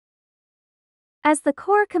As the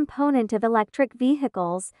core component of electric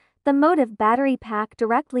vehicles, the motive battery pack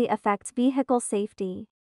directly affects vehicle safety.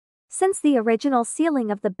 Since the original sealing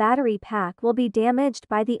of the battery pack will be damaged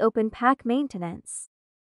by the open pack maintenance.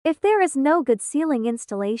 If there is no good sealing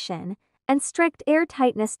installation and strict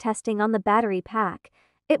air-tightness testing on the battery pack,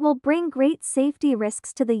 it will bring great safety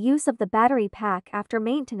risks to the use of the battery pack after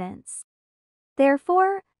maintenance.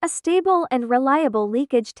 Therefore, a stable and reliable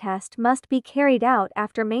leakage test must be carried out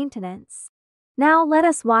after maintenance. Now let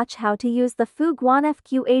us watch how to use the FUGUANG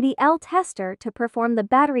FQ-80L tester to perform the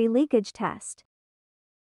battery leakage test.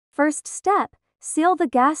 First step, seal the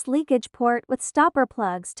gas leakage port with stopper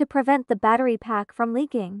plugs to prevent the battery pack from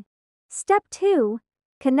leaking. Step 2.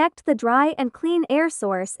 Connect the dry and clean air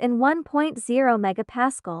source in 1.0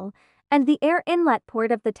 megapascal and the air inlet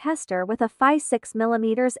port of the tester with a Phi 6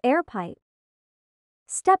 mm air pipe.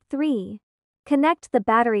 Step 3. Connect the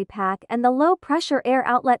battery pack and the low-pressure air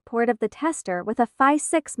outlet port of the tester with a Phi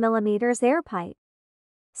 6 mm air pipe.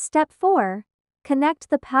 Step 4. Connect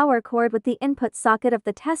the power cord with the input socket of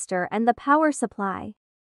the tester and the power supply.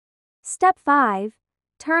 Step 5.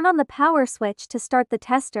 Turn on the power switch to start the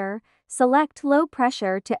tester, select low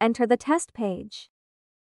pressure to enter the test page.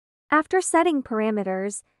 After setting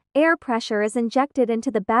parameters, air pressure is injected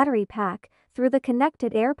into the battery pack through the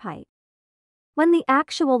connected air pipe. When the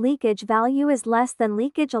actual leakage value is less than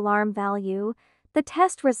leakage alarm value, the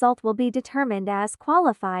test result will be determined as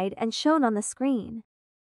qualified and shown on the screen.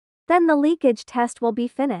 Then the leakage test will be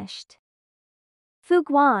finished.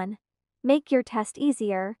 FUGUANG. Make your test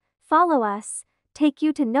easier. Follow us, take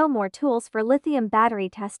you to know more tools for lithium battery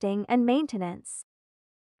testing and maintenance.